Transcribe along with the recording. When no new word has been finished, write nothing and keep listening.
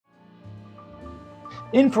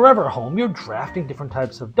In Forever Home, you're drafting different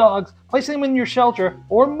types of dogs, placing them in your shelter,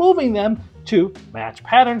 or moving them to match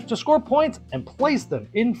patterns to score points and place them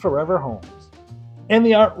in Forever Homes. And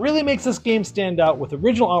the art really makes this game stand out with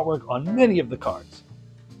original artwork on many of the cards.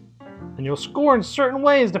 And you'll score in certain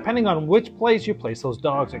ways depending on which place you place those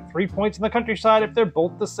dogs, like 3 points in the countryside if they're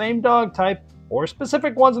both the same dog type, or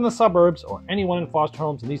specific ones in the suburbs, or anyone in foster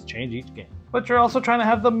homes, and these change each game. But you're also trying to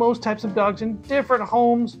have the most types of dogs in different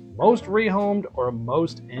homes, most rehomed, or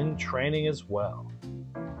most in training as well.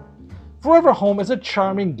 Forever Home is a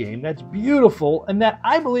charming game that's beautiful and that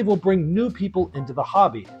I believe will bring new people into the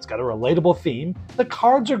hobby. It's got a relatable theme, the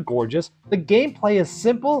cards are gorgeous, the gameplay is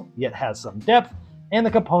simple yet has some depth, and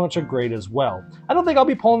the components are great as well. I don't think I'll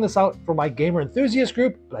be pulling this out for my gamer enthusiast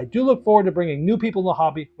group, but I do look forward to bringing new people in the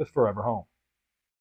hobby with Forever Home.